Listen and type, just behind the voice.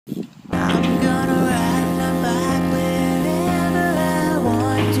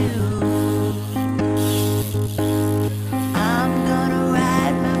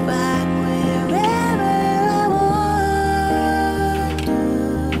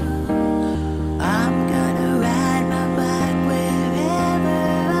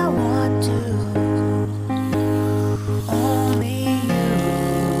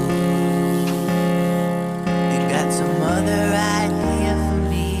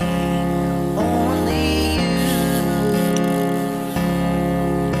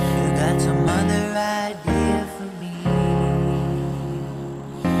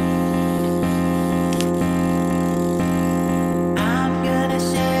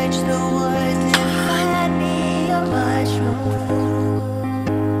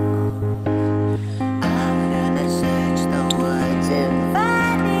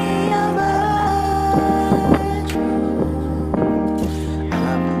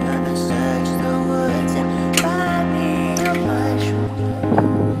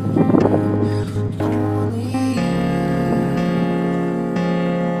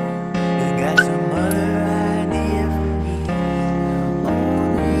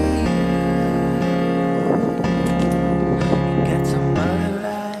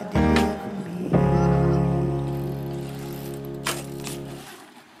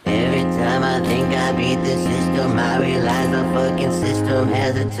I beat the system, I realize the fucking system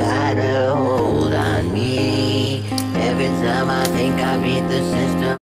has a tighter hold on me. Every time I think I beat the system